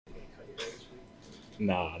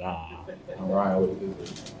Nah. I'm riding with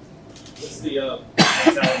it. What's the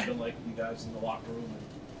mentality been like for you guys in the locker room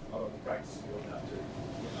and out on the practice field after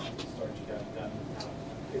start you guys got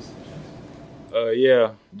facing the chance?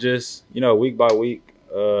 Yeah, just week by week.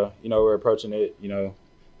 We're approaching it the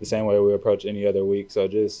same way we approach any other week. So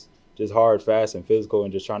just hard, fast, and physical,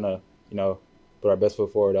 and just trying to put our best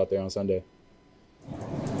foot forward out there on Sunday.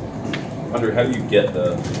 Rhamondre, how do you get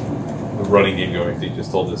the running game going? You just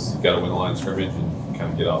told us you got to win the line of scrimmage and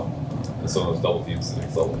kind of get out some of those double teams to the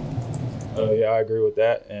next level. Yeah, I agree with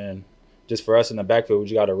that. And just for us in the backfield, we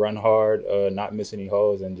just got to run hard, not miss any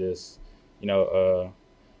holes, and just know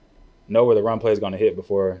where the run play is going to hit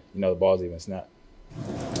before the ball's even snapped.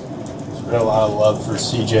 There's been a lot of love for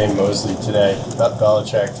C.J. Mosley today.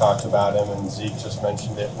 Belichick talked about him, and Zeke just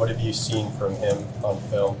mentioned it. What have you seen from him on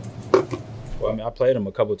film? Well, I played him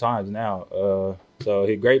a couple times now. So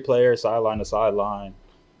he's a great player, sideline to sideline,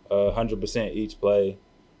 100% each play,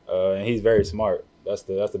 and he's very smart. That's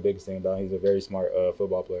the biggest thing about him. He's a very smart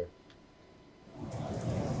football player.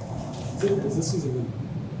 Is this season,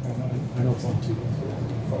 I know it's not too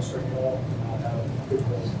frustrating at all, not have good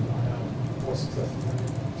plays, not have more success?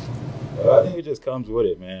 I think it just comes with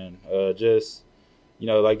it, man. Just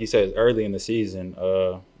like you said, early in the season,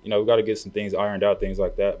 we got to get some things ironed out, things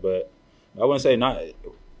like that. But I wouldn't say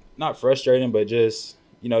not frustrating, but just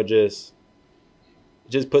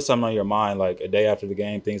put something on your mind, like a day after the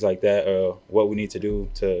game, things like that. What we need to do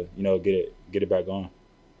to get it back going.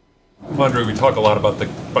 Rhamondre, we talk a lot about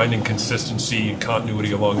finding consistency and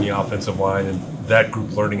continuity along the offensive line and that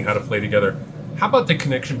group learning how to play together. How about the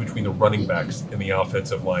connection between the running backs and the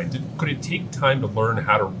offensive line? Could it take time to learn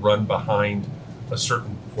how to run behind a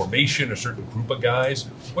certain formation, a certain group of guys?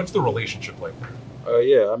 What's the relationship like there?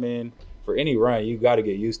 Yeah, I mean, for any run, you got to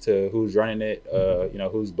get used to who's running it,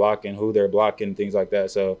 who's blocking, who they're blocking, things like that.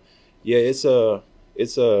 So, yeah, it's a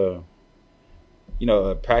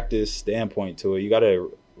practice standpoint to it. You got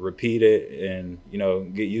to repeat it and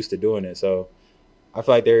get used to doing it. So, I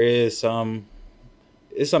feel like there is some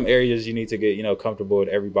areas you need to get comfortable with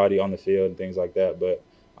everybody on the field and things like that. But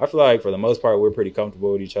I feel like for the most part, we're pretty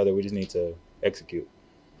comfortable with each other. We just need to execute.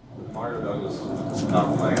 Mario Douglas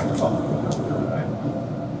not playing at the top of the tonight.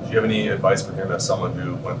 Do you have any advice for him as someone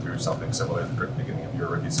who went through something similar at the beginning of your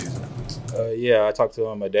rookie season? Yeah, I talked to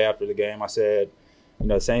him a day after the game. I said,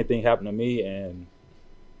 the same thing happened to me, and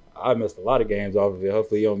I missed a lot of games off of it.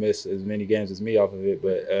 Hopefully, you don't miss as many games as me off of it.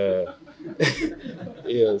 But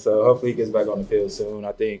yeah, so hopefully he gets back on the field soon.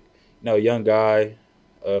 I think, young guy,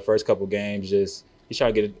 first couple games, he's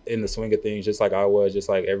trying to get in the swing of things, just like I was, just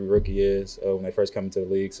like every rookie is when they first come into the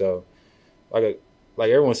league. So, like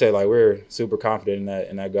everyone said, we're super confident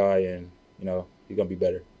in that guy, and he's gonna be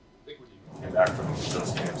better. I think when you came back from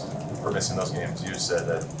those games, or missing those games, you said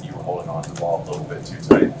that you were holding on to the ball a little bit too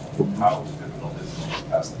tight. How difficult is it to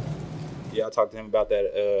pass that? Yeah, I talked to him about that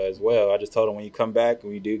as well. I just told him when you come back,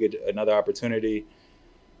 when you do get another opportunity,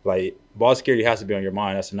 ball security has to be on your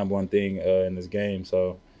mind. That's the number one thing in this game.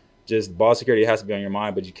 So just ball security has to be on your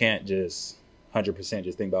mind, but you can't just 100%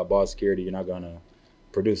 just think about ball security. You're not going to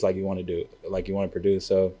produce like you want to produce.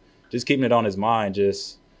 So just keeping it on his mind,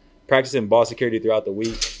 just practicing ball security throughout the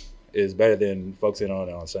week is better than focusing on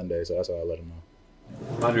it on Sunday. So that's why I let him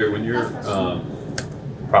know. Rhamondre, when you're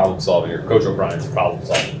problem solving, or Coach O'Brien's problem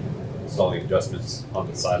solving, installing adjustments on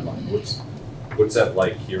the sideline, what's that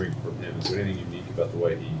like hearing from him? Is there anything unique about the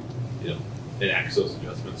way he enacts those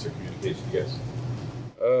adjustments or communicates with you guys?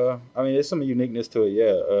 I mean, there's some uniqueness to it,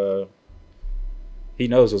 yeah. He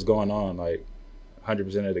knows what's going on,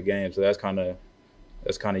 100% of the game, so that's kind of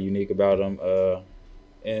unique about him.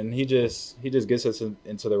 And he just gets us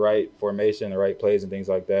into the right formation, the right plays, and things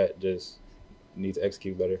like that. Just needs to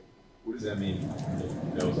execute better. What does that mean? He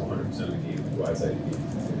knows 100% of the game. Why is that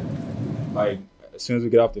unique? As soon as we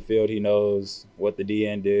get off the field, he knows what the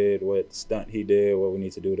DN did, what stunt he did, what we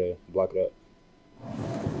need to do to block it up.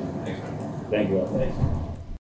 Thanks, man. Thank you.